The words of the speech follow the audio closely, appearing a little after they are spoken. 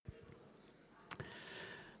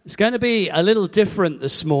It's going to be a little different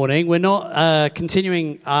this morning. We're not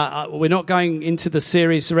continuing, we're not going into the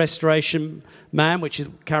series Restoration Man, which is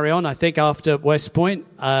carry on, I think, after West Point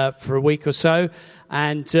for a week or so.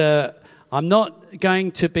 And I'm not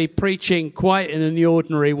going to be preaching quite in the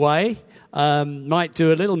ordinary way. Might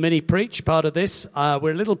do a little mini preach, part of this. We're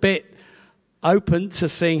a little bit open to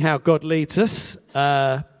seeing how God leads us.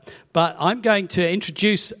 But I'm going to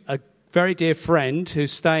introduce a very dear friend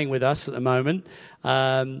who's staying with us at the moment.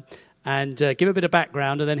 And give a bit of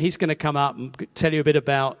background, and then he's going to come up and tell you a bit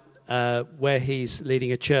about where he's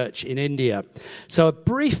leading a church in India. So a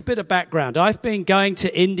brief bit of background. I've been going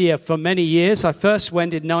to India for many years. I first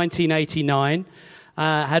went in 1989,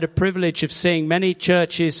 had a privilege of seeing many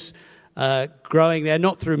churches growing there,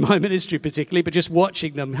 not through my ministry particularly, but just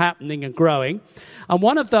watching them happening and growing. And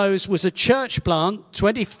one of those was a church plant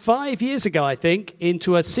 25 years ago, I think,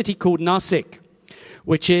 into a city called Nasik,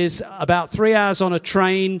 which is about 3 hours on a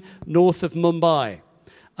train north of Mumbai.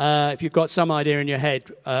 If you've got some idea in your head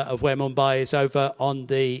of where Mumbai is, over on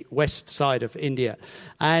the west side of India.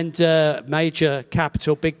 And major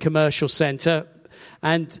capital, big commercial centre.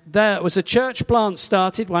 And there was a church plant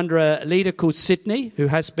started under a leader called Sydney, who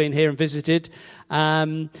has been here and visited.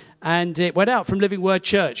 And it went out from Living Word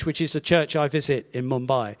Church, which is a church I visit in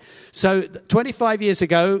Mumbai. So 25 years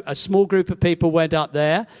ago, a small group of people went up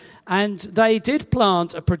there. And they did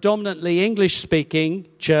plant a predominantly English-speaking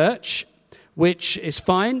church, which is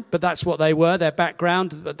fine, but that's what they were, their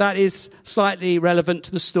background. But that is slightly relevant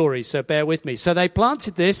to the story, so bear with me. So they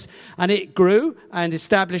planted this, and it grew and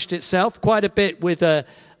established itself quite a bit with a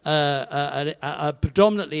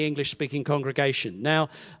predominantly English-speaking congregation. Now,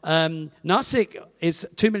 Nasik is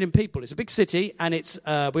 2 million people. It's a big city, and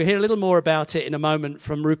we'll hear a little more about it in a moment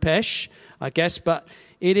from Rupesh, I guess, but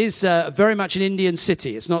it is very much an Indian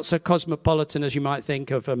city. It's not so cosmopolitan as you might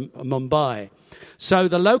think of Mumbai. So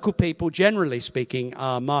the local people, generally speaking,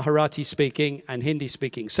 are Marathi speaking and Hindi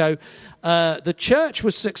speaking. So the church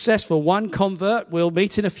was successful. One convert, we'll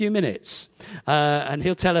meet in a few minutes. And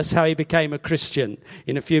he'll tell us how he became a Christian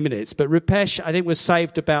in a few minutes. But Rupesh, I think, was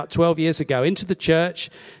saved about 12 years ago into the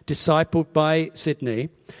church, discipled by Sydney.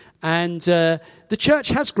 And the church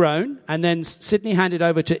has grown. And then Sydney handed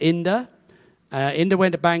over to Inda. Inda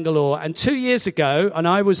went to Bangalore, and 2 years ago, and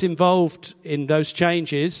I was involved in those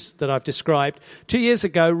changes that I've described, 2 years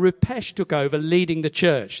ago, Rupesh took over leading the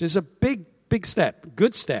church. There's a big step,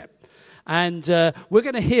 good step. And we're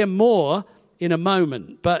going to hear more in a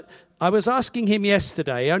moment, but I was asking him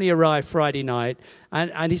yesterday, he only arrived Friday night,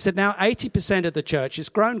 and he said now 80% of the church, has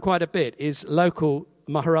grown quite a bit, is local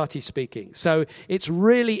Marathi speaking. So it's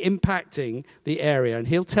really impacting the area, and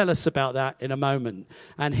he'll tell us about that in a moment.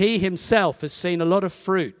 And he himself has seen a lot of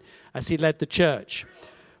fruit as he led the church.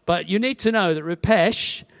 But you need to know that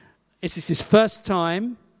Rupesh, this is his first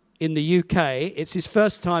time in the UK. It's his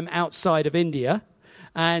first time outside of India.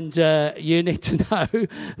 And you need to know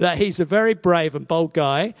that he's a very brave and bold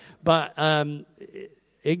guy, but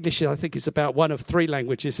English, I think, is about one of 3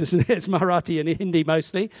 languages, isn't it? It's Marathi and Hindi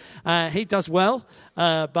mostly. He does well,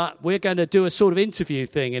 but we're going to do a sort of interview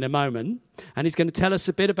thing in a moment, and he's going to tell us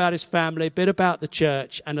a bit about his family, a bit about the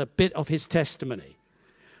church, and a bit of his testimony.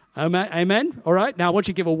 Amen? All right, now I want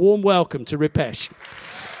you to give a warm welcome to Rupesh.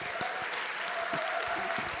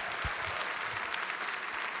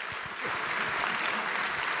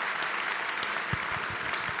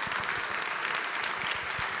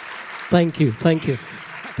 Thank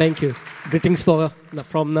you. Greetings from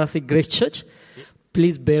Nasik Grace Church.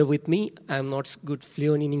 Please bear with me. I'm not good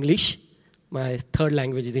fluent in English. My third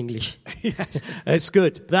language is English. Yes, that's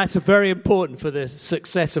good. That's very important for the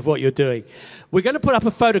success of what you're doing. We're going to put up a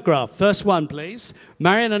photograph. First one, please.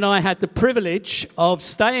 Marion and I had the privilege of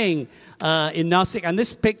staying in Nasik, and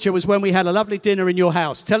this picture was when we had a lovely dinner in your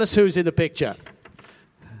house. Tell us who's in the picture.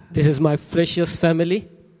 This is my precious family.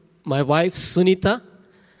 My wife, Sunita.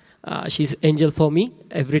 She's angel for me.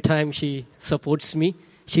 Every time she supports me.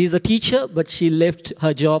 She's a teacher, but she left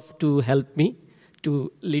her job to help me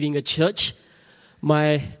to leading a church.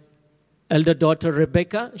 My elder daughter,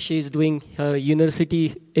 Rebecca, she's doing her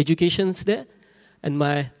university educations there. And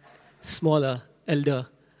my smaller elder,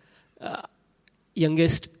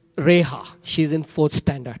 youngest, Reha, she's in 4th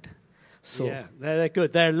standard. So. Yeah, they're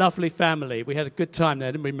good. They're a lovely family. We had a good time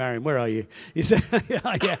there, didn't we, Marion? Where are you? You said,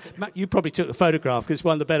 yeah, you probably took the photograph because it's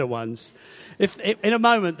one of the better ones. If in a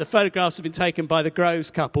moment, the photographs have been taken by the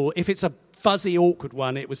Groves couple. If it's a fuzzy, awkward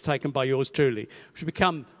one, it was taken by yours truly, which will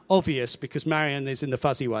become obvious because Marion is in the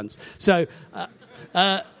fuzzy ones. So,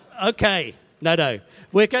 okay. No.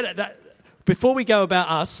 We're going to... Before we go about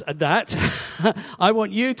us and that, I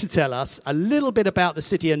want you to tell us a little bit about the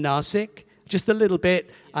city of Nasik, just a little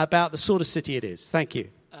bit about the sort of city it is. Thank you.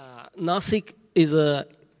 Nasik is a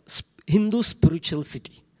Hindu spiritual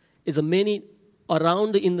city. It's a many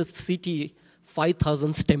around in the city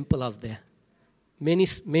 5,000 temples are there. Many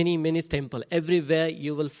temple. Everywhere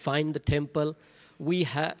you will find the temple. We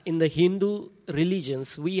have in the Hindu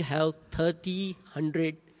religions we have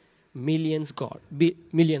 100 millions God.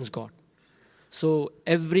 So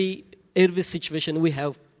every situation we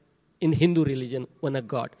have in Hindu religion one a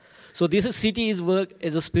God. So this city is work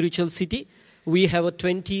as a spiritual city. We have a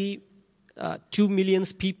 22 million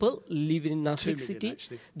people live in Nasik city.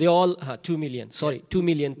 Actually. They all 2 million. Sorry, 2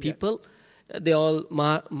 million people. Yeah. They all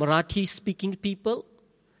Marathi speaking people,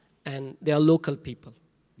 and they are local people.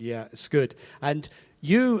 Yeah, it's good. And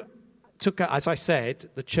you took, as I said,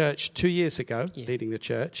 the church 2 years ago, leading the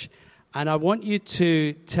church. And I want you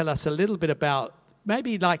to tell us a little bit about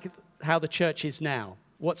maybe like how the church is now.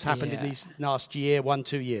 What's happened in these last year,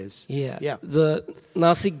 1-2 years? Yeah. The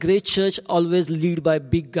Nasik Great Church always lead by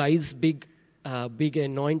big guys, big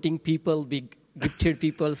anointing people, big gifted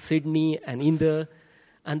people, Sydney and Inder.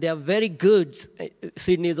 And they are very good.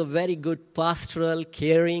 Sydney is a very good pastoral,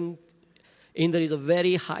 caring. Inder is a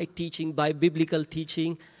very high teaching, by biblical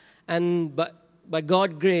teaching. And by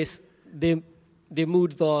God's grace, they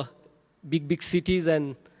moved for big cities.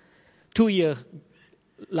 And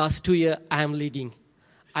last 2 years, I am leading.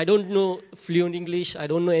 I don't know fluent English. I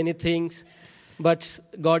don't know anything. But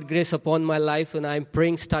God grace upon my life, and I'm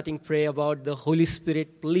praying, starting prayer about the Holy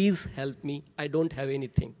Spirit. Please help me. I don't have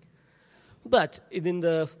anything. But within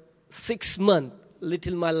the 6 months,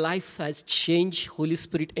 little my life has changed. Holy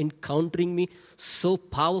Spirit encountering me so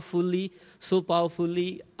powerfully.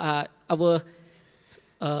 Our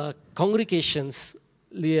congregations,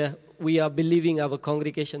 we are believing our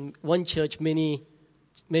congregation, one church, many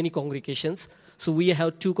congregations. So we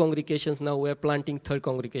have 2 congregations now. We are planting 3rd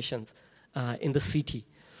congregations in the city.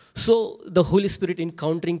 So the Holy Spirit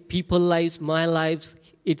encountering people's lives, my lives.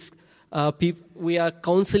 It's we are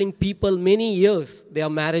counseling people many years, their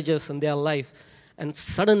marriages and their life. And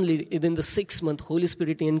suddenly, within the 6 months, Holy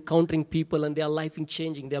Spirit encountering people and their life is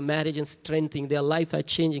changing, their marriage and strengthening, their life are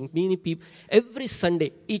changing. Many people, every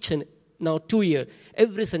Sunday, now 2 years,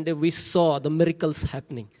 every Sunday we saw the miracles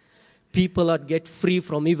happening. People are get free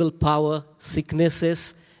from evil power,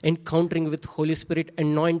 sicknesses, encountering with Holy Spirit,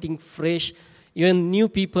 anointing fresh. Even new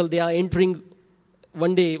people, they are entering.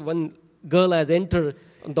 One day, one girl has entered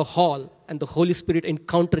the hall, and the Holy Spirit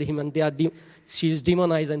encountered him, and she is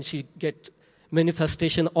demonized, and she get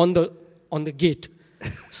manifestation on the gate.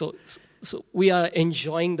 So we are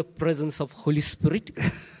enjoying the presence of Holy Spirit.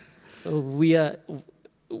 We are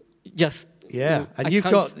just and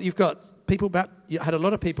you've got people you had a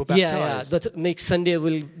lot of people baptized. That next Sunday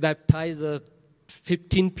we'll baptize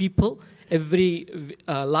 15 people.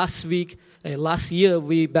 Last year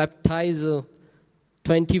we baptized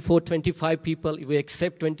 25 people. We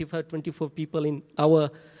accept 24 people in our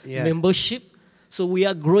membership. So we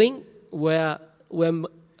are growing. Now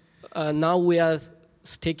we are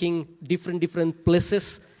taking different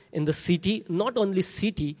places in the city. Not only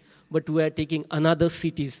city, but we are taking another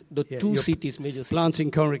cities, two cities, major cities. Planting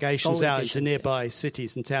congregations out into nearby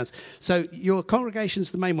cities and towns. So your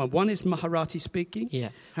congregation's the main one. One is Marathi speaking.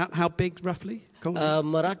 Yeah. How big roughly?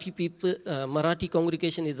 Marathi people. Marathi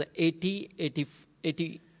congregation is 80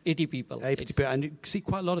 people. 80 people, and you see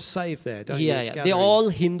quite a lot of saved there, don't you? Yeah. They're all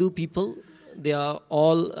Hindu people. They are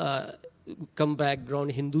all come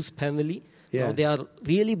background Hindus family. Yeah. Now they are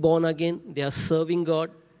really born again. They are serving God.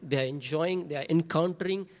 They are enjoying. They are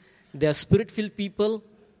encountering. They are spirit-filled people,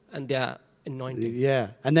 and they are anointed.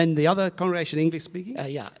 Yeah. And then the other congregation, English-speaking?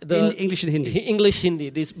 English and Hindi? English, Hindi.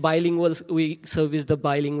 This bilingual, we service the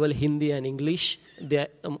bilingual Hindi and English. They are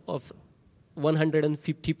of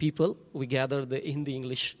 150 people. We gather the Hindi,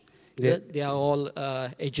 English. Yeah. They are all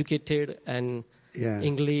educated and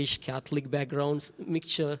English, Catholic backgrounds,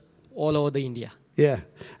 mixture all over the India. Yeah,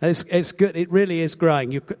 it's good. It really is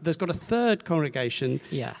growing. There's got a third congregation,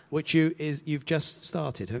 which you've just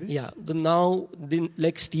started, have you? Yeah. The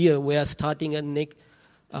next year we are starting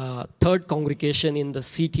a third congregation in the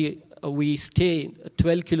city. We stay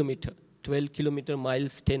 12 kilometer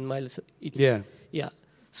miles, 10 miles. Yeah.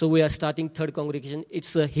 So we are starting third congregation.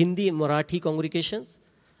 It's a Hindi and Marathi congregations,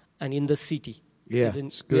 and in the city. Yeah,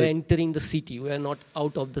 we are entering the city. We are not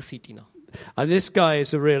out of the city now. And this guy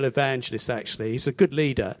is a real evangelist, actually. He's a good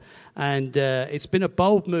leader. And it's been a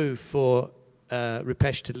bold move for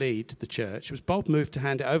Rupesh to lead the church. It was a bold move to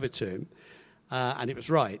hand it over to him. And it was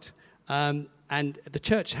right. And the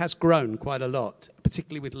church has grown quite a lot,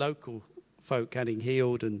 particularly with local folk getting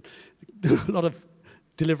healed and a lot of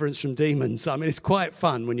deliverance from demons. I mean, it's quite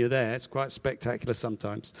fun when you're there. It's quite spectacular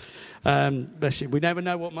sometimes. We never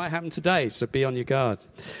know what might happen today, so be on your guard.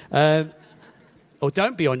 Or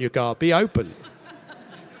don't be on your guard, be open.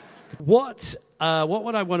 What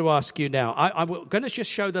would I want to ask you now? I'm going to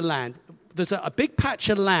just show the land. There's a big patch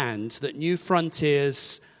of land that New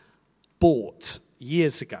Frontiers bought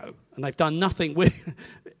years ago, and they've done nothing with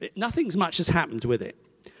it. Nothing much has happened with it.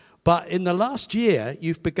 But in the last year,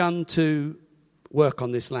 you've begun to work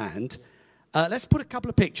on this land. Let's put a couple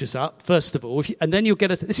of pictures up, first of all, and then you'll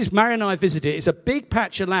get us. This is Mary and I visited. It's a big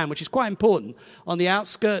patch of land, which is quite important, on the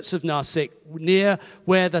outskirts of Nasik, near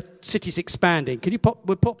where the city's expanding. Can you pop?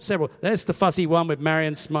 We'll pop several. There's the fuzzy one with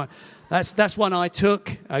Marion Smile. That's one I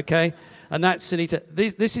took, okay? And that's Sunita.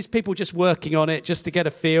 This is people just working on it, just to get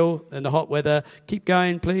a feel in the hot weather. Keep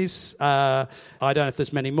going, please. I don't know if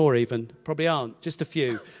there's many more even. Probably aren't. Just a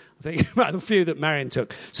few. I think about the few that Marion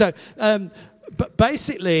took. So, but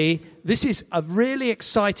basically, this is a really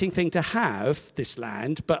exciting thing to have, this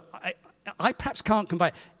land, but I perhaps can't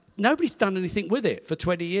convey. Nobody's done anything with it for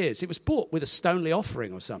 20 years. It was bought with a Stoneleigh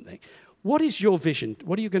offering or something. What is your vision?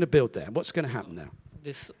 What are you going to build there? What's going to happen there?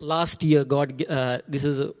 This last year,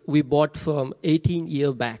 we bought from 18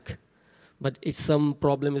 years back, but some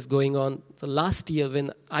problem is going on. So last year,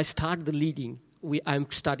 when I started the leading, I'm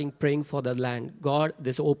starting praying for the land. God,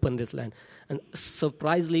 open this land. And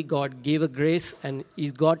surprisingly, God gave a grace, and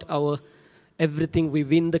He's got our everything. We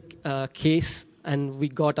win the case, and we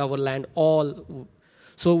got our land all.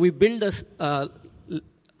 So we build a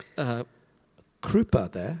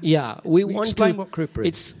Krupa there. Yeah, we want explain to. What Krupa is.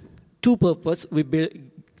 It's two purpose. We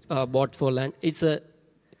bought for land. It's a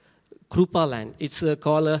Krupa land. It's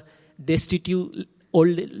called a destitute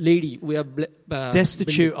old lady. We are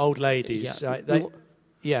destitute old ladies.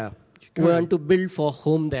 Yeah. We want to build for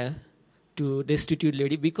home there to destitute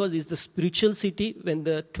lady because it's the spiritual city. When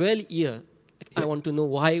the 12 year, I want to know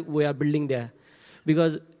why we are building there,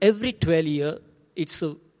 because every 12 year it's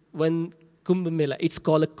when Kumbh Mela. It's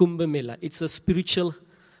called a Kumbh Mela. It's a spiritual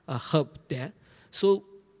hub there. So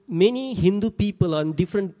many Hindu people and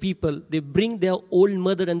different people, they bring their old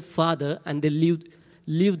mother and father and they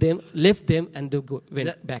left them, and they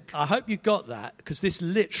went back. I hope you got that, because this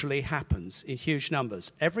literally happens in huge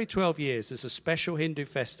numbers. Every 12 years, there's a special Hindu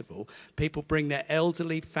festival. People bring their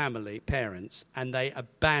elderly parents, and they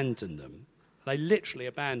abandon them. They literally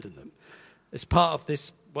abandon them. As part of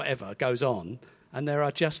this, whatever goes on, and there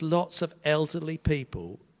are just lots of elderly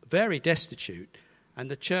people, very destitute, and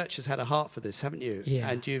the church has had a heart for this, haven't you? Yeah.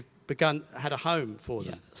 And you've had a home for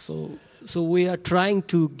them. Yeah. So we are trying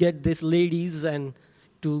to get these ladies and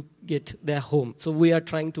to get their home. So we are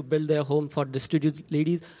trying to build their home for destitute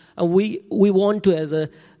ladies. And we want to, as a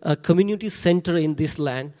community center in this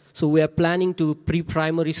land, so we are planning to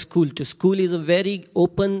pre-primary school. School is a very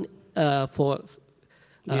open in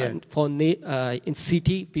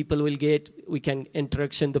city. People we can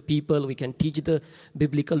interaction the people, we can teach the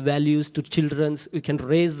biblical values to children, we can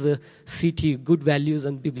raise the city good values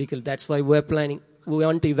and biblical. That's why we're planning. We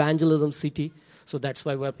want evangelism city. So that's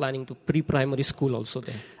why we're planning to pre-primary school also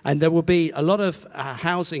there. And there will be a lot of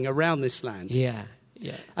housing around this land. Yeah.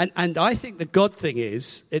 And I think the God thing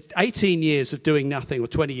is, it's 18 years of doing nothing, or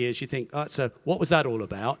 20 years, you think, what was that all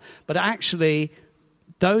about? But actually,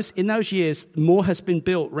 in those years, more has been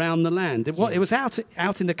built around the land. It was out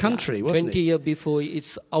in the country, wasn't it? 20 years before,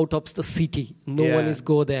 it's out of the city. No one is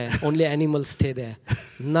go there. Only animals stay there.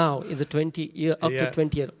 Now, it's a 20 year, after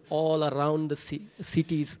 20 years, all around the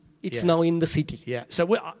cities. It's now in the city. Yeah. So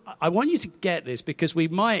I want you to get this, because we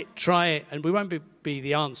might try, and we won't be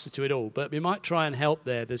the answer to it all, but we might try and help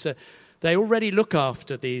there. They already look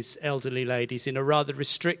after these elderly ladies in a rather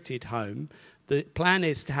restricted home. The plan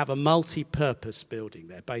is to have a multi-purpose building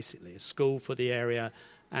there, basically, a school for the area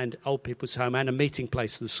and old people's home, and a meeting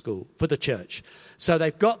place for the school, for the church. So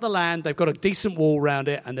they've got the land, they've got a decent wall around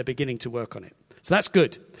it, and they're beginning to work on it. So that's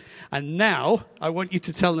good. And now I want you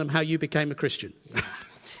to tell them how you became a Christian. Yeah.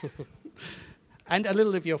 And a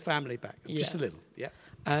little of your family back, just a little. Yeah.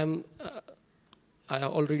 I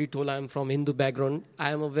already told I'm from Hindu background. I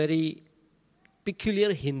am a very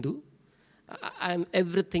peculiar Hindu. I am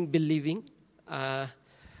everything believing.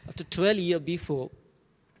 After 12 years before,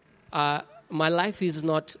 my life is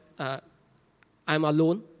not. I'm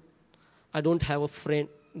alone. I don't have a friend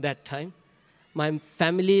that time. My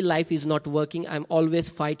family life is not working. I'm always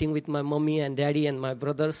fighting with my mommy and daddy and my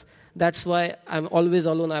brothers. That's why I'm always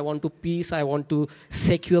alone. I want to peace. I want to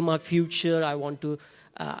secure my future. I want to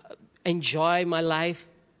enjoy my life.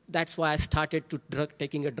 That's why I started to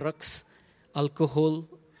taking drugs, alcohol,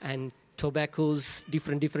 and tobaccos,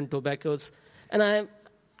 different tobaccos. And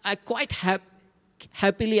I quite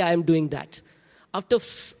happily I am doing that. After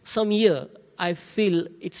some year, I feel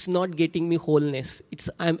it's not getting me wholeness.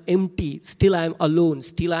 I'm empty. Still I'm alone.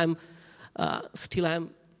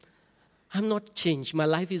 I'm not changed. My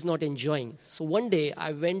life is not enjoying. So one day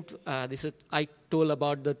I went. I told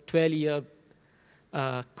about the 12-year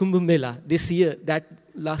Kumbh Mela. This year, that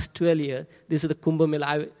last 12 year, this is the Kumbh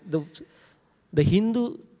Mela. The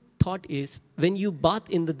Hindu thought is when you bath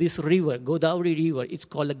in this river, Godavari river, it's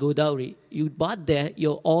called a Godavari. You bath there,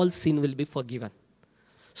 your all sin will be forgiven.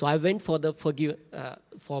 So I went for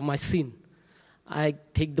for my sin. I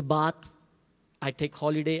take the bath. I take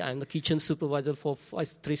holiday. I'm the kitchen supervisor for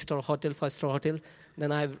 3-star hotel, 5-star hotel.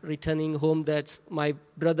 Then I'm returning home. That's my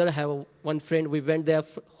brother have one friend. We went there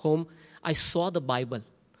home. I saw the Bible,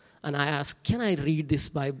 and I asked, "Can I read this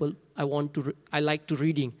Bible? I like to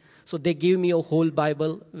reading." So they gave me a whole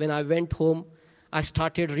Bible. When I went home, I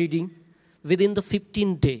started reading. Within the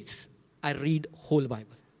 15 days, I read whole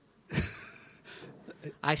Bible.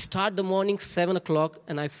 I start the morning 7 o'clock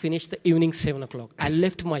and I finish the evening 7 o'clock. I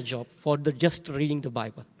left my job for just reading the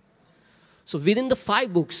Bible. So within the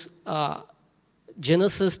 5 books,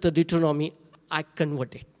 Genesis to Deuteronomy, I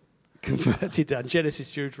converted. Converted on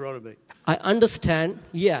Genesis, Deuteronomy. I understand,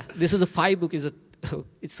 this is a 5 book.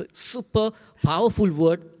 It's a super powerful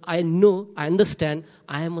word. I understand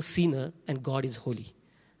I am a sinner and God is holy.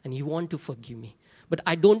 And He wants to forgive me. But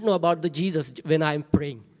I don't know about the Jesus when I am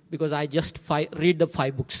praying, because I just read the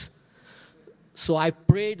 5 books. So I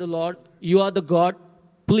pray the Lord, you are the God.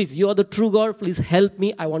 Please, you are the true God. Please help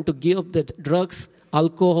me. I want to give up the drugs,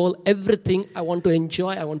 alcohol, everything. I want to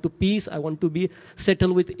enjoy. I want to peace. I want to be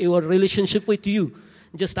settled with your relationship with you.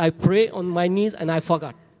 Just I pray on my knees and I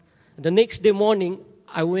forgot. The next day morning,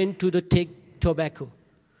 I went to take tobacco.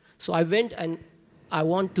 So I went and I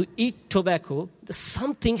want to eat tobacco. There's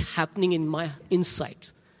something happening in my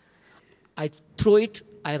insides. I throw it.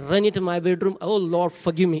 I run it in my bedroom. Oh, Lord,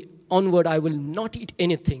 forgive me. Onward, I will not eat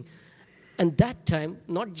anything. And that time,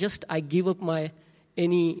 not just I give up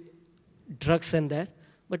any drugs and that,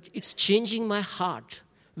 but it's changing my heart.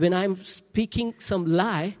 When I'm speaking some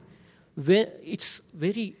lie,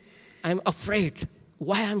 I'm afraid.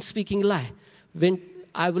 Why I'm speaking lie? When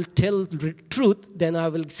I will tell the truth, then I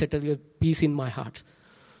will settle a peace in my heart.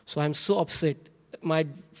 So I'm so upset. My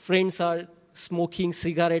friends are smoking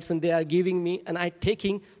cigarettes and they are giving me and I'm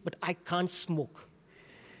taking, but I can't smoke.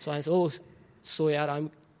 So I say,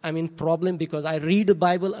 I'm in problem because I read the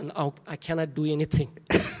Bible and I cannot do anything.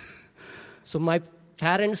 So my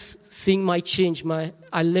parents seeing my change,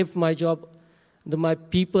 I left my job. My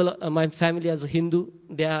people, my family as a Hindu,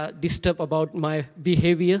 they are disturbed about my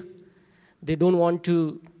behavior. They don't want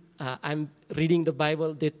to, I'm reading the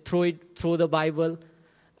Bible. They throw the Bible.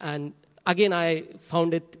 And again, I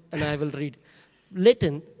found it and I will read.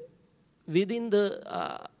 Later, within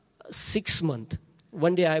the 6 months,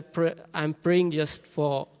 one day I'm praying just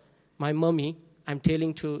for my mommy. I'm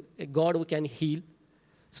telling to God who can heal.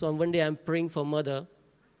 So one day I'm praying for mother.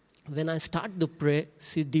 When I start the prayer,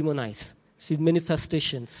 she's demonized. She's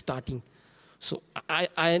manifestation starting. So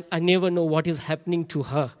I never know what is happening to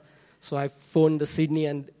her. So I phoned the Sydney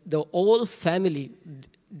and the whole family,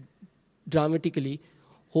 dramatically,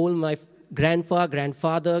 whole my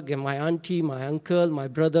grandfather, my auntie, my uncle, my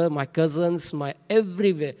brother, my cousins,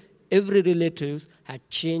 every relative had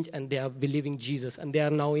changed and they are believing Jesus and they are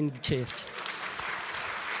now in the church.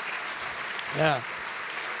 Yeah.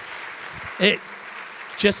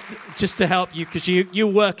 Just to help you, because you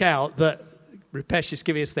work out that Rupesh is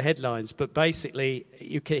giving us the headlines, but basically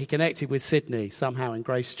he connected with Sydney somehow in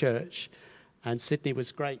Grace Church, and Sydney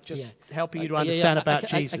was great, just helping you to understand about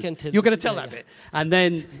Jesus. I can tell You're going to tell that bit. And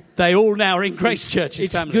then they all now are in Grace Church's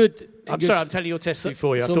family. Good. I'm sorry, I'm telling your testimony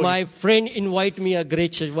for you. So my friend invited me a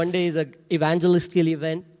Grace Church. One day is an evangelical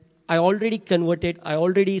event. I already converted. I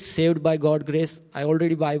already saved by God's grace. I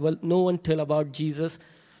already Bible. No one tell about Jesus.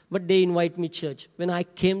 But they invite me church. When I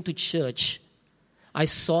came to church, I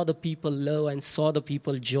saw the people love and saw the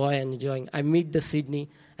people joy and enjoying. I meet the Sydney,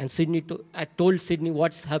 and I told Sydney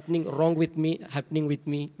what's happening with me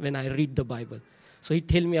when I read the Bible. So he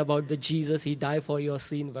tell me about the Jesus, He died for your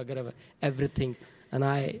sin, everything.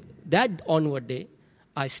 And that onward day,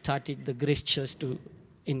 I started the Grace Church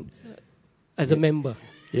as a member.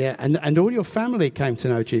 Yeah, and all your family came to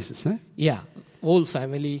know Jesus, eh? Yeah. Whole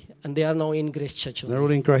family, and they are now in Grace Church. They're all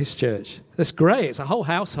in Grace Church. That's great. It's a whole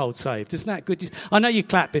household saved. Isn't that good? I know you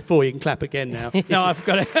clapped before. You can clap again now. No, I've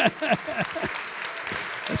got it.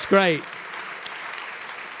 That's great.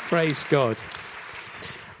 Praise God.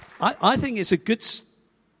 I think it's a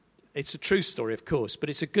true story, of course, but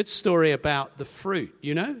it's a good story about the fruit,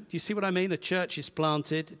 you know? Do you see what I mean? A church is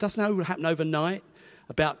planted. It doesn't happen overnight.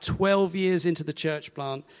 about 12 years into the church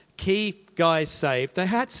plant, key guys saved. They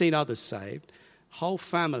had seen others saved. Whole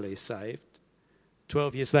family saved.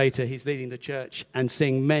 12 years later, he's leading the church and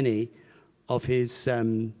seeing many of his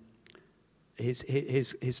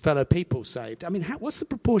fellow people saved. I mean, what's the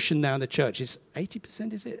proportion now in the church? Is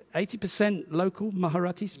 80%, is it? 80% local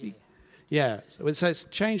Marathi speak? Yeah. So it's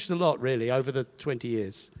changed a lot, really, over the 20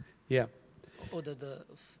 years. Yeah. Oh, the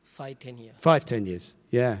 5-10 years. 5-10 years,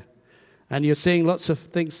 yeah. And you're seeing lots of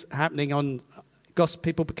things happening on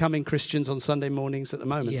people becoming Christians on Sunday mornings at the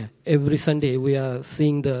moment. Yeah. Every Sunday we are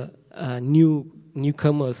seeing the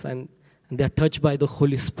newcomers and they're touched by the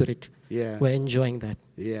Holy Spirit. Yeah. We're enjoying that.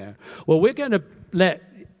 Yeah. Well, we're going to let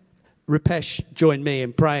Rupesh join me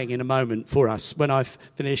in praying in a moment for us when I've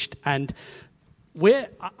finished. And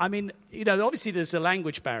obviously there's a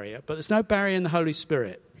language barrier, but there's no barrier in the Holy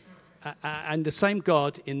Spirit. And the same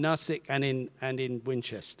God in Nasik and in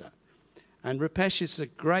Winchester. And Rupesh is a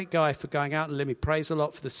great guy for going out and living. He prays a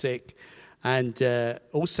lot for the sick. And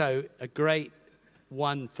also a great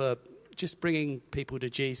one for just bringing people to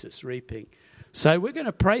Jesus, reaping. So we're going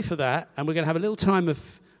to pray for that, and we're going to have a little time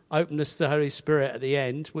of openness to the Holy Spirit at the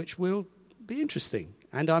end, which will be interesting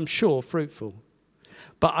and I'm sure fruitful.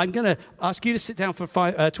 But I'm going to ask you to sit down for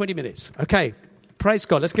 20 minutes. Okay, praise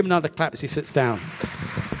God. Let's give him another clap as he sits down.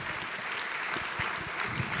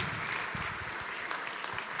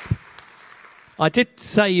 I did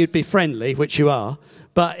say you'd be friendly, which you are,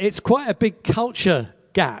 but it's quite a big culture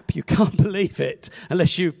gap. You can't believe it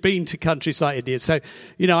unless you've been to countries like India. So,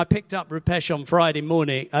 I picked up Rupesh on Friday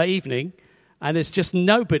evening, and there's just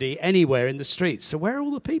nobody anywhere in the streets. So where are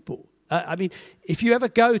all the people? If you ever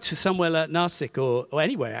go to somewhere like Nasik or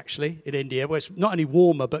anywhere actually in India, where it's not only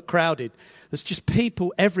warmer but crowded, there's just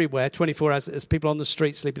people everywhere, 24 hours. There's people on the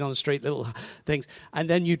street, sleeping on the street, little things. And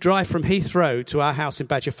then you drive from Heathrow to our house in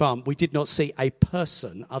Badger Farm. We did not see a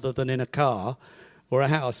person other than in a car or a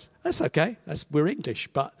house. That's okay. We're English,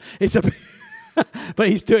 but it's a... But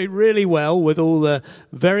he's doing really well with all the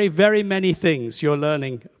very, very many things you're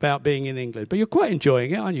learning about being in England. But you're quite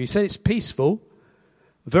enjoying it, aren't you? You said it's peaceful,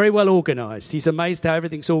 very well organised. He's amazed how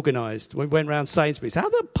everything's organised. We went round Sainsbury's. How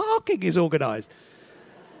the parking is organised.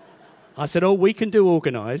 I said, we can do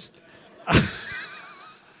organised.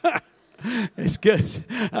 It's good.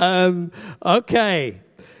 Okay.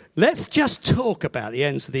 Let's just talk about the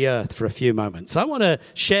ends of the earth for a few moments. I want to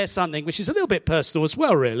share something which is a little bit personal as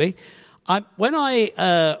well, really. When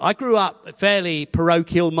I grew up a fairly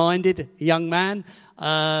parochial-minded young man,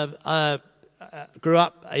 grew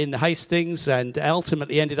up in Hastings and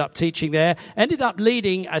ultimately ended up teaching there, ended up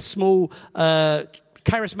leading a small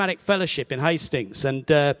charismatic fellowship in Hastings. And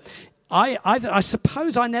I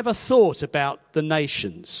suppose I never thought about the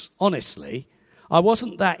nations, honestly. I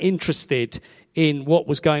wasn't that interested in what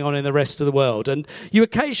was going on in the rest of the world. And you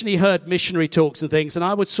occasionally heard missionary talks and things, and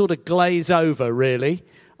I would sort of glaze over, really.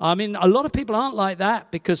 I mean, a lot of people aren't like that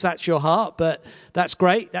because that's your heart, but that's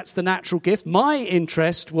great. That's the natural gift. My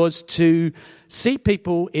interest was to see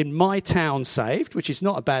people in my town saved, which is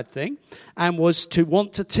not a bad thing, and was to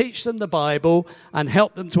want to teach them the Bible and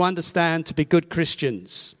help them to understand to be good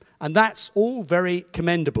Christians. And that's all very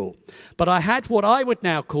commendable. But I had what I would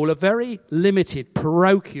now call a very limited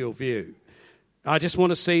parochial view. I just want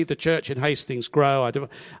to see the church in Hastings grow.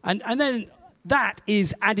 And then that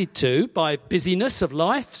is added to by busyness of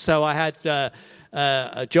life. So I had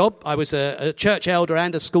a job. I was a church elder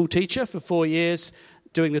and a school teacher for 4 years,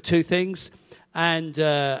 doing the two things. And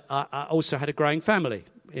I also had a growing family.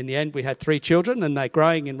 In the end, we had 3 children, and they're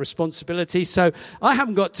growing in responsibility. So I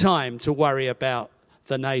haven't got time to worry about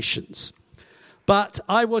the nations. But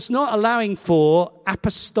I was not allowing for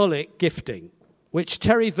apostolic gifting, which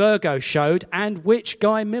Terry Virgo showed and which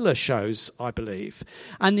Guy Miller shows, I believe.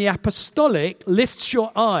 And the apostolic lifts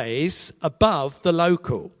your eyes above the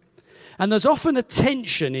local. And there's often a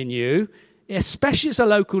tension in you, especially as a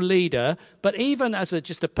local leader, but even as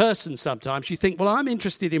just a person sometimes, you think, well, I'm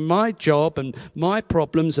interested in my job and my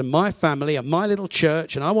problems and my family and my little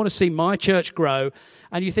church, and I want to see my church grow.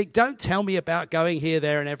 And you think, don't tell me about going here,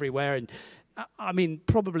 there, and everywhere. And I mean,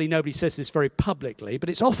 probably nobody says this very publicly, but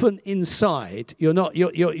it's often inside.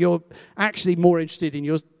 You're actually more interested in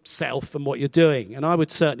yourself and what you're doing. And I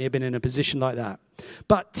would certainly have been in a position like that.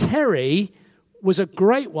 But Terry was a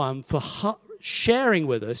great one for sharing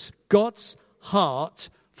with us God's heart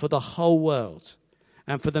for the whole world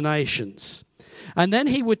and for the nations. And then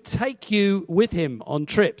he would take you with him on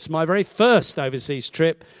trips. My very first overseas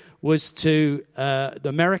trip was to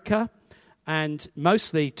America and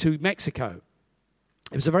mostly to Mexico.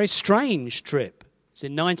 It was a very strange trip. It was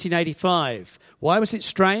in 1985. Why was it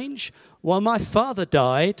strange? Well, my father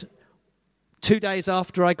died 2 days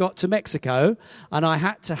after I got to Mexico, and I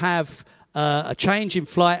had to have a change in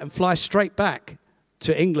flight and fly straight back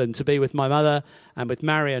to England to be with my mother and with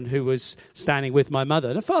Marion, who was standing with my mother.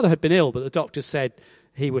 And her father had been ill, but the doctor said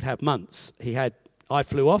he would have months. I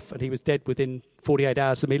flew off, and he was dead within 48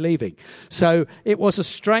 hours of me leaving. So it was a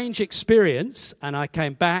strange experience, and I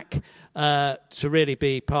came back to really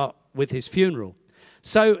be part with his funeral.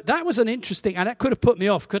 So that was an interesting, and that could have put me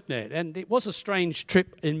off, couldn't it? And it was a strange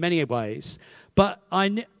trip in many ways. But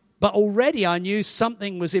already I knew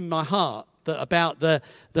something was in my heart about the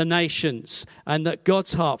nations, and that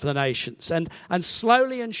God's heart for the nations. And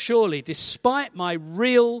slowly and surely, despite my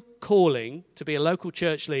real calling to be a local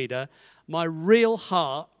church leader, my real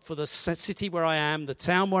heart for the city where I am, the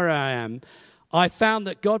town where I am, I found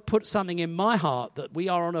that God put something in my heart that we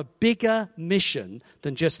are on a bigger mission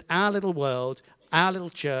than just our little world, our little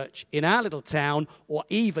church, in our little town, or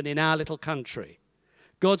even in our little country.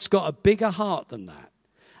 God's got a bigger heart than that.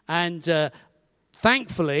 And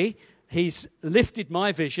thankfully, He's lifted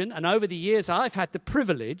my vision. And over the years, I've had the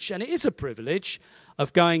privilege, and it is a privilege,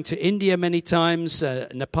 of going to India many times,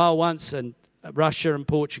 Nepal once, and Russia and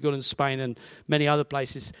Portugal and Spain and many other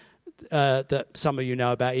places that some of you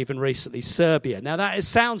know about, even recently Serbia. Now that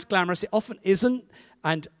sounds glamorous. It often isn't.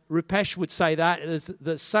 And Rupesh would say that.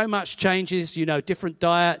 There's so much changes, different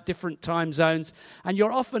diet, different time zones. And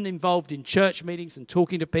you're often involved in church meetings and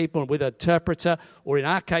talking to people and with an interpreter, or in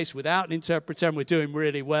our case, without an interpreter, and we're doing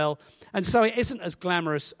really well. And so it isn't as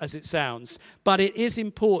glamorous as it sounds. But it is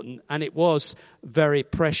important, and it was very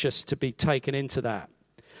precious to be taken into that.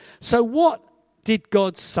 So what did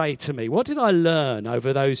God say to me? What did I learn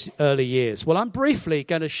over those early years? Well, I'm briefly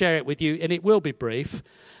going to share it with you, and it will be brief.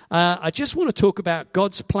 I just want to talk about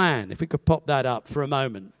God's plan, if we could pop that up for a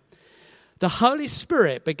moment. The Holy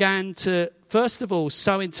Spirit began to, first of all,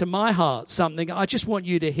 sow into my heart something I just want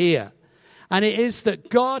you to hear. And it is that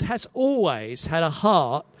God has always had a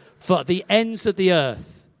heart for the ends of the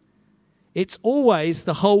earth. It's always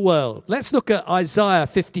the whole world. Let's look at Isaiah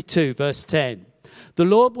 52, verse 10. The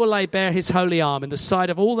Lord will lay bare his holy arm in the sight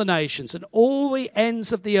of all the nations, and all the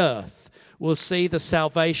ends of the earth will see the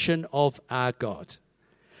salvation of our God.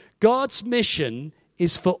 God's mission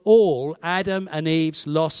is for all Adam and Eve's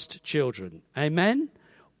lost children. Amen?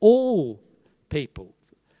 All people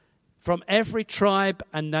from every tribe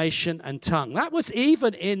and nation and tongue. That was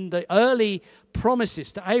even in the early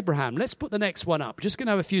promises to Abraham. Let's put the next one up. Just going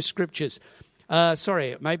to have a few scriptures.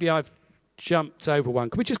 Sorry, maybe I've jumped over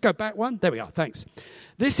one. Can we just go back one? There we are. Thanks.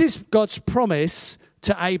 This is God's promise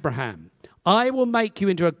to Abraham. I will make you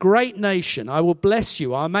into a great nation. I will bless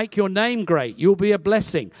you. I'll make your name great. You will be a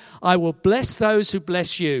blessing. I will bless those who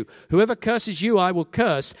bless you. Whoever curses you, I will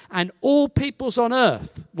curse. And all peoples on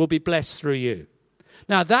earth will be blessed through you.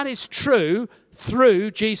 Now, that is true through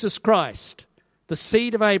Jesus Christ, the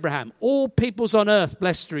seed of Abraham. All peoples on earth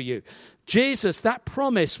blessed through you. Jesus, that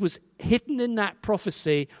promise was hidden in that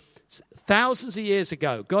prophecy thousands of years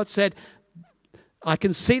ago. God said, I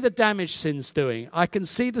can see the damage sin's doing. I can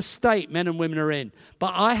see the state men and women are in.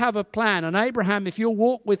 But I have a plan. And Abraham, if you'll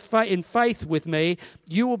walk in faith with me,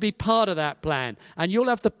 you will be part of that plan. And you'll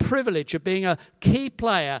have the privilege of being a key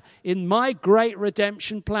player in my great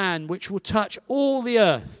redemption plan, which will touch all the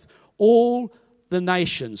earth. All the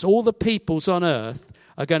nations, all the peoples on earth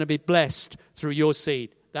are going to be blessed through your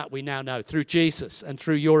seed that we now know, through Jesus and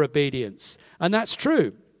through your obedience. And that's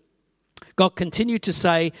true. God continued to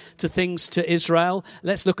say to things to Israel.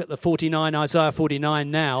 Let's look at Isaiah 49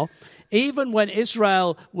 now. Even when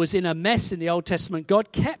Israel was in a mess in the Old Testament,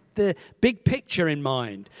 God kept the big picture in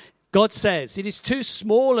mind. God says, it is too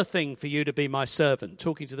small a thing for you to be my servant,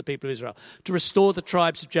 talking to the people of Israel, to restore the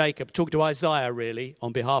tribes of Jacob, talking to Isaiah really,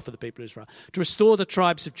 on behalf of the people of Israel, to restore the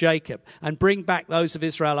tribes of Jacob and bring back those of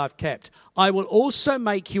Israel I've kept. I will also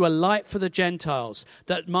make you a light for the Gentiles,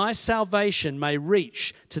 that my salvation may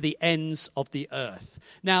reach to the ends of the earth.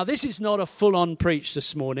 Now, this is not a full-on preach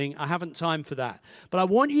this morning. I haven't time for that. But I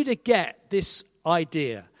want you to get this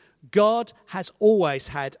idea. God has always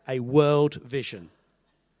had a world vision.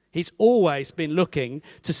 He's always been looking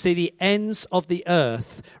to see the ends of the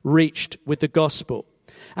earth reached with the gospel.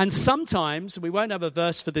 And sometimes, we won't have a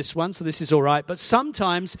verse for this one, so this is all right, but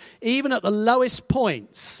sometimes, even at the lowest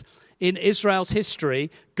points in Israel's history,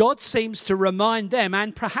 God seems to remind them,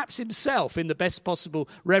 and perhaps himself in the best possible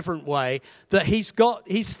reverent way, that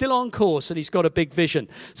he's still on course and he's got a big vision.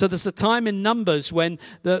 So there's a time in Numbers when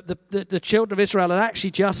the children of Israel had actually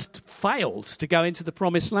just failed to go into the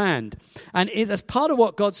promised land. And as part of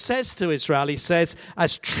what God says to Israel, he says,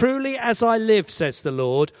 as truly as I live, says the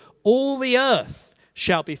Lord, all the earth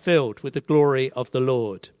shall be filled with the glory of the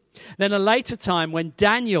Lord. Then a later time when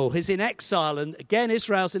Daniel is in exile, and again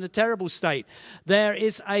Israel's in a terrible state, there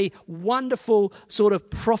is a wonderful sort of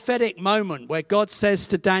prophetic moment where God says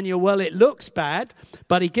to Daniel, well, it looks bad,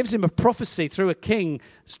 but he gives him a prophecy through a king's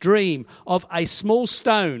dream of a small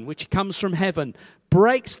stone which comes from heaven,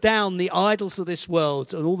 breaks down the idols of this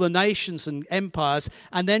world and all the nations and empires,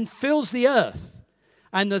 and then fills the earth.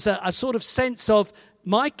 And there's a sort of sense of,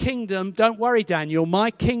 my kingdom, don't worry, Daniel, my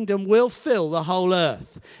kingdom will fill the whole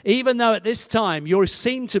earth. Even though at this time you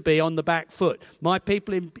seem to be on the back foot. My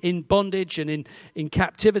people in bondage and in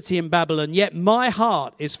captivity in Babylon, yet my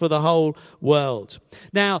heart is for the whole world.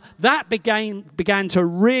 Now, that began to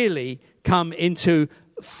really come into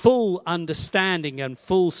full understanding and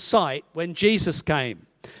full sight when Jesus came.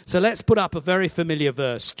 So let's put up a very familiar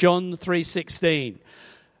verse, John 3:16.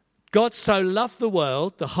 God so loved the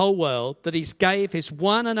world, the whole world, that he gave his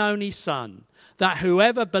one and only Son, that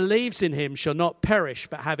whoever believes in him shall not perish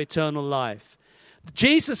but have eternal life.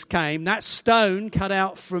 Jesus came, that stone cut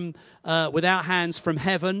out from without hands from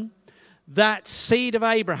heaven, that seed of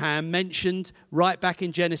Abraham mentioned right back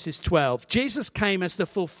in Genesis 12. Jesus came as the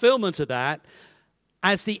fulfillment of that,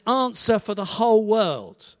 as the answer for the whole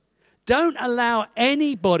world. Don't allow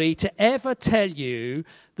anybody to ever tell you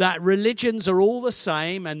that religions are all the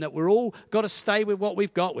same and that we're all got to stay with what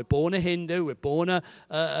we've got. We're born a Hindu, we're born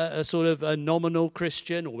a sort of a nominal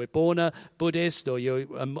Christian, or we're born a Buddhist, or you're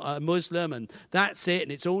a Muslim, and that's it,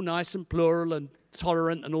 and it's all nice and plural and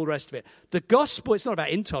tolerant and all the rest of it. The gospel, it's not about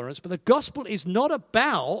intolerance, but the gospel is not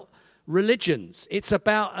about religions. It's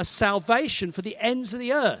about a salvation for the ends of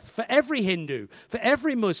the earth, for every Hindu, for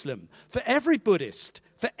every Muslim, for every Buddhist,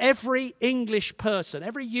 for every English person,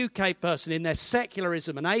 every UK person in their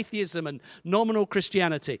secularism and atheism and nominal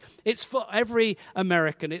Christianity. It's for every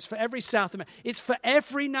American. It's for every South American. It's for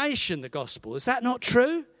every nation, the gospel. Is that not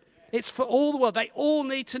true? It's for all the world. They all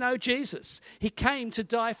need to know Jesus. He came to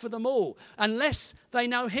die for them all. Unless they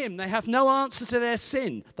know him, they have no answer to their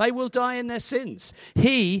sin. They will die in their sins.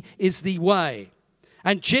 He is the way.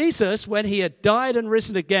 And Jesus, when he had died and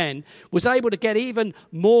risen again, was able to get even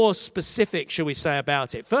more specific, shall we say,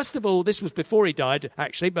 about it. First of all, this was before he died,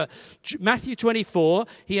 actually, but Matthew 24,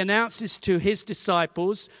 he announces to his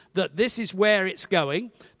disciples that this is where it's going.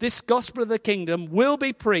 This gospel of the kingdom will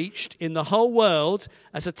be preached in the whole world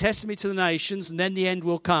as a testimony to the nations, and then the end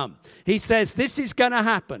will come. He says this is going to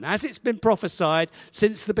happen, as it's been prophesied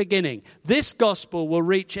since the beginning. This gospel will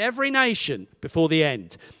reach every nation before the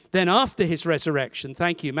end. Then after his resurrection,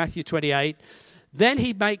 thank you, Matthew 28, then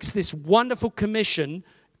he makes this wonderful commission,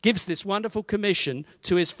 gives this wonderful commission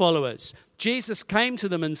to his followers. Jesus came to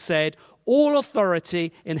them and said, all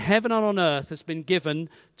authority in heaven and on earth has been given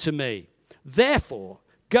to me. Therefore,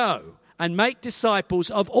 go and make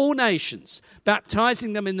disciples of all nations,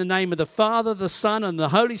 baptizing them in the name of the Father, the Son, and the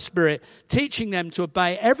Holy Spirit, teaching them to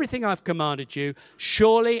obey everything I've commanded you.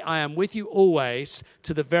 Surely I am with you always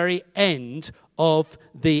to the very end of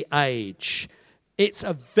the age. It's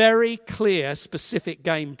a very clear, specific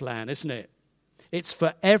game plan, isn't it? It's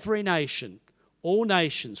for every nation, all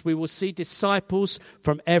nations. We will see disciples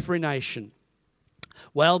from every nation.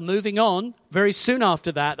 Well, moving on, very soon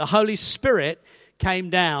after that, the Holy Spirit came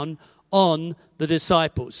down on the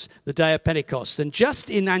disciples, the day of Pentecost. And just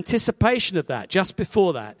in anticipation of that, just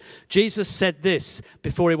before that, Jesus said this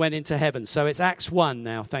before he went into heaven. So it's Acts 1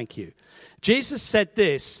 now, thank you. Jesus said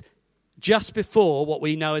this just before what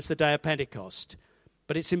we know as the day of Pentecost.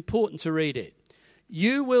 But it's important to read it.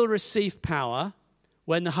 You will receive power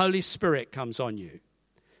when the Holy Spirit comes on you.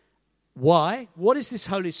 Why? What is this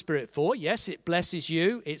Holy Spirit for? Yes, it blesses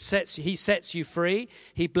you. He sets you free.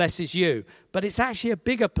 He blesses you. But it's actually a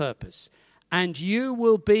bigger purpose. And you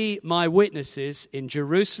will be my witnesses in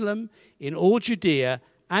Jerusalem, in all Judea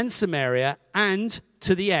and Samaria, and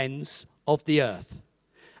to the ends of the earth.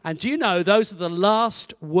 And do you know, those are the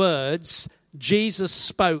last words Jesus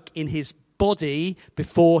spoke in his body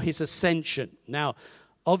before his ascension. Now,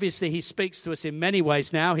 obviously, he speaks to us in many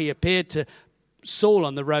ways now. He appeared to Saul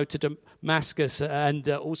on the road to Damascus and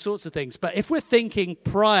all sorts of things. But if we're thinking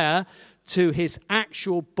prior to his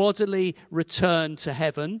actual bodily return to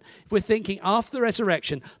heaven, if we're thinking after the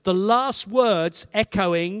resurrection, the last words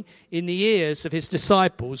echoing in the ears of his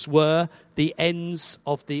disciples were the ends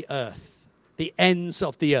of the earth. The ends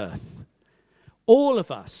of the earth. All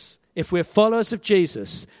of us, if we're followers of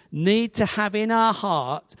Jesus, need to have in our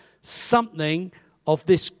heart something of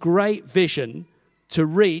this great vision to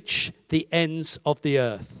reach the ends of the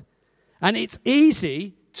earth. And it's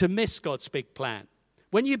easy to miss God's big plan.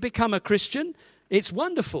 When you become a Christian, It's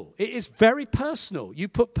wonderful. It is very personal. You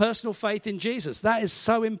put personal faith in Jesus. That is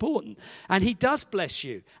so important. And he does bless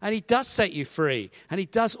you. And he does set you free. And he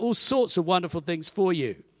does all sorts of wonderful things for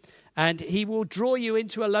you. And he will draw you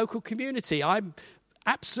into a local community. I'm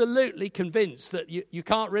absolutely convinced that you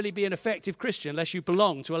can't really be an effective Christian unless you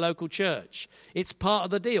belong to a local church. It's part of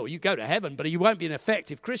the deal. You go to heaven, but you won't be an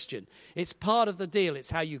effective Christian. It's part of the deal. It's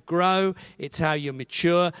how you grow. It's how you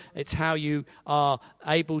mature. It's how you are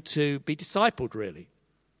able to be discipled, really.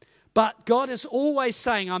 But God is always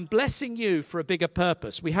saying, I'm blessing you for a bigger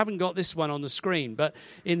purpose. We haven't got this one on the screen, but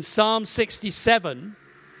in Psalm 67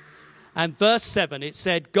 and verse 7, it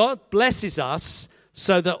said, God blesses us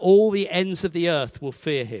so that all the ends of the earth will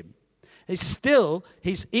fear him. He's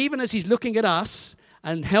even as he's looking at us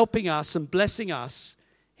and helping us and blessing us,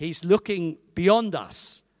 he's looking beyond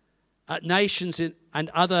us at nations and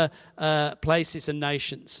other places and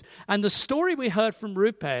nations. And the story we heard from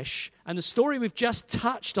Rupesh and the story we've just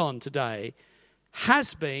touched on today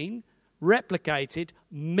has been replicated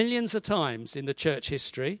millions of times in the church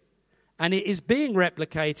history, and it is being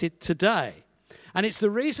replicated today. And it's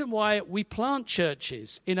the reason why we plant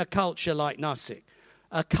churches in a culture like Nasik,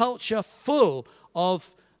 a culture full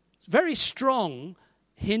of very strong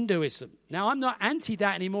Hinduism. Now, I'm not anti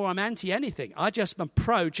that anymore. I'm anti anything. I just am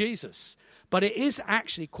pro-Jesus. But it is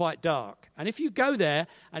actually quite dark. And if you go there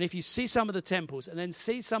and if you see some of the temples and then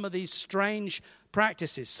see some of these strange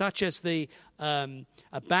practices, such as the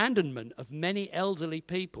abandonment of many elderly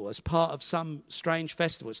people as part of some strange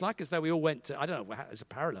festival, it's like as though we all went to, I don't know, as a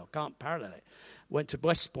parallel, can't parallel it, went to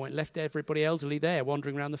West Point, left everybody elderly there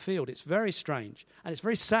wandering around the field. It's very strange and it's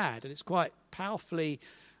very sad and it's quite powerfully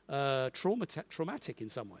traumatic in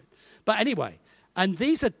some way. But anyway, and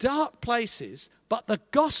these are dark places, but the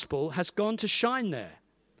gospel has gone to shine there.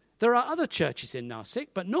 There are other churches in Nasik,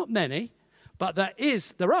 but not many. But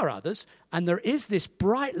there are others, and there is this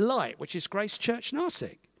bright light, which is Grace Church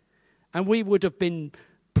Nasik. And we would have been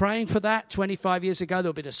praying for that 25 years ago. There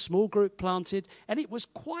would have been a small group planted, and it was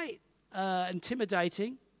quite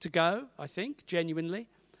intimidating to go, I think, genuinely.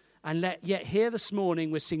 And yet here this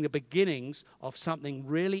morning we're seeing the beginnings of something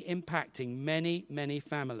really impacting many, many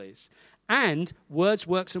families. And words,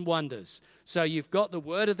 works, and wonders. So you've got the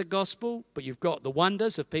word of the gospel, but you've got the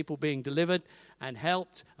wonders of people being delivered and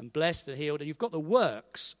helped and blessed and healed. And you've got the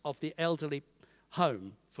works of the elderly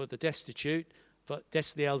home for the destitute,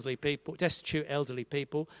 destitute elderly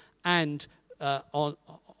people, and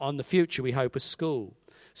on the future, we hope, a school.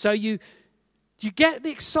 So you get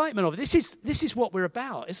the excitement of it. This is what we're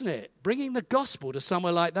about, isn't it? Bringing the gospel to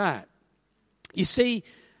somewhere like that. You see,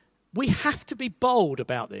 we have to be bold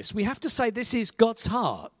about this. We have to say this is God's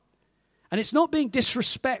heart. And it's not being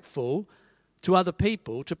disrespectful to other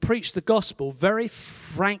people to preach the gospel very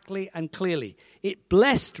frankly and clearly. It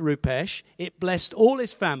blessed Rupesh, it blessed all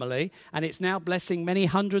his family, and it's now blessing many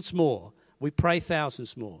hundreds more. We pray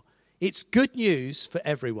thousands more. It's good news for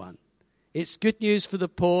everyone. It's good news for the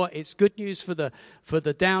poor. It's good news for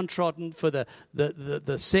the downtrodden, for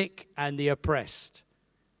the sick and the oppressed.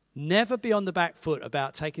 Never be on the back foot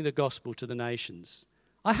about taking the gospel to the nations.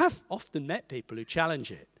 I have often met people who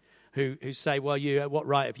challenge it, who say, well, what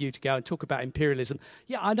right have you to go and talk about imperialism?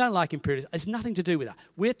 Yeah, I don't like imperialism. It's nothing to do with that.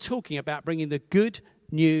 We're talking about bringing the good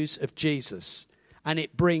news of Jesus, and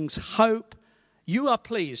it brings hope. You are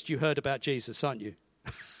pleased you heard about Jesus, aren't you?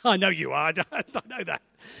 I know you are. I know that.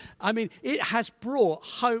 I mean, it has brought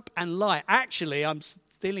hope and light. Actually, I'm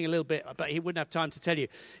stealing a little bit, but he wouldn't have time to tell you.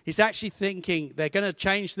 He's actually thinking they're going to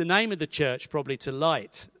change the name of the church probably to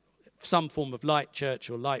Light, some form of Light Church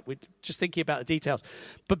or Light. We're just thinking about the details.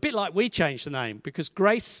 But a bit like we changed the name, because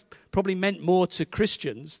grace probably meant more to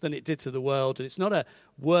Christians than it did to the world. And it's not a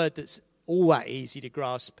word that's all that easy to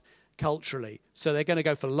grasp culturally. So they're going to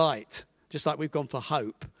go for light, just like we've gone for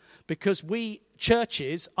hope. Because we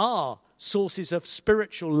churches are sources of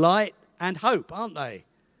spiritual light and hope, aren't they?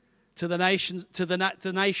 To the nations, to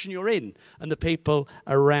the nation you're in and the people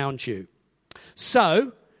around you.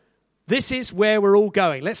 So, this is where we're all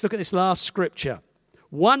going. Let's look at this last scripture.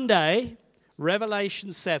 One day,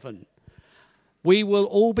 Revelation 7, we will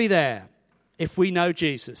all be there if we know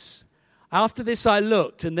Jesus. After this I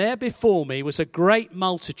looked, and there before me was a great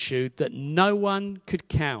multitude that no one could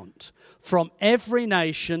count, from every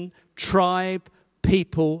nation, tribe,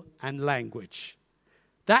 people, and language.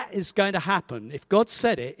 That is going to happen. If God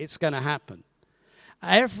said it, it's going to happen.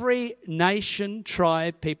 Every nation,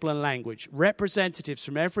 tribe, people, and language, representatives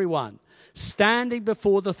from everyone, standing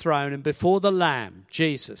before the throne and before the Lamb,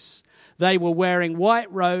 Jesus. They were wearing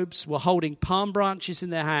white robes, were holding palm branches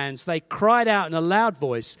in their hands. They cried out in a loud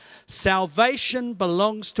voice, "Salvation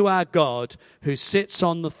belongs to our God who sits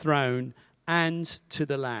on the throne and to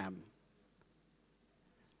the Lamb.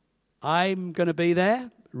 I'm going to be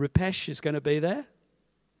there. Rupesh is going to be there.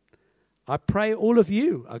 I pray all of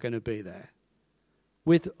you are going to be there,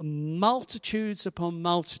 with multitudes upon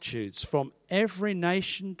multitudes from every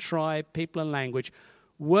nation, tribe, people and language,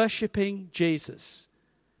 worshipping Jesus.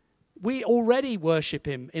 We already worship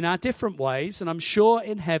him in our different ways, and I'm sure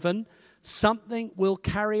in heaven something will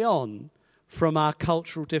carry on from our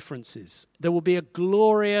cultural differences. There will be a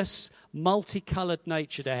glorious, multicolored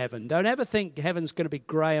nature to heaven. Don't ever think heaven's going to be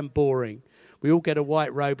grey and boring. We all get a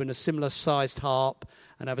white robe and a similar-sized harp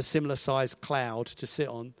and have a similar-sized cloud to sit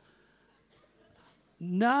on.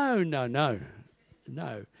 No.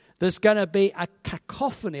 There's going to be a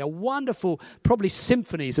cacophony, a wonderful, probably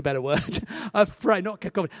symphony is a better word, of praise, not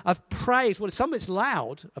cacophony, of praise. Well, some of it's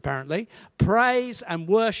loud, apparently. Praise and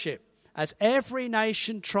worship as every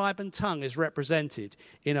nation, tribe and tongue is represented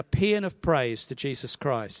in a paean of praise to Jesus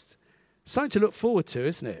Christ. Something to look forward to,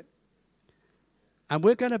 isn't it? And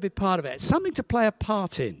we're going to be part of it. It's something to play a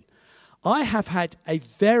part in. I have had a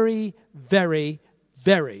very, very,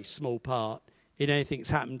 very small part in anything that's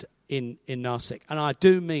happened in Nasik. And I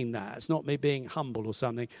do mean that. It's not me being humble or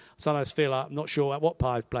something. Sometimes I feel like I'm not sure what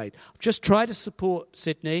part I've played. I've just tried to support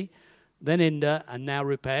Sydney, then Inda, and now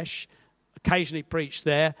Rupesh. Occasionally preach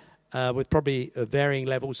there with probably varying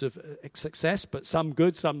levels of success, but some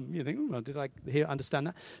good, some you think, oh, did I understand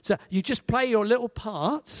that? So you just play your little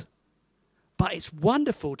part, but it's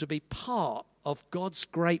wonderful to be part of God's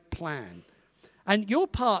great plan. And your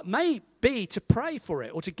part may be to pray for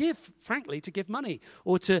it, or to give, frankly, to give money,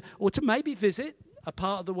 or to maybe visit a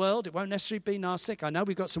part of the world. It won't necessarily be Nasik. I know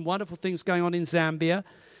we've got some wonderful things going on in Zambia.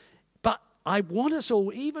 But I want us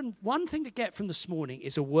all, even one thing to get from this morning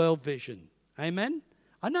is a world vision. Amen?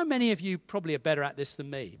 I know many of you probably are better at this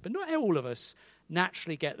than me, but not all of us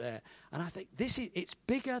naturally get there. And I think it's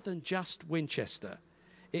bigger than just Winchester.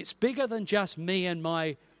 It's bigger than just me and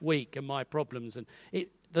my week and my problems. And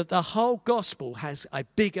the whole gospel has a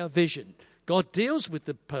bigger vision. God deals with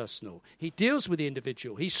the personal. He deals with the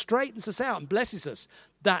individual. He straightens us out and blesses us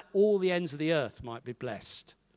that all the ends of the earth might be blessed.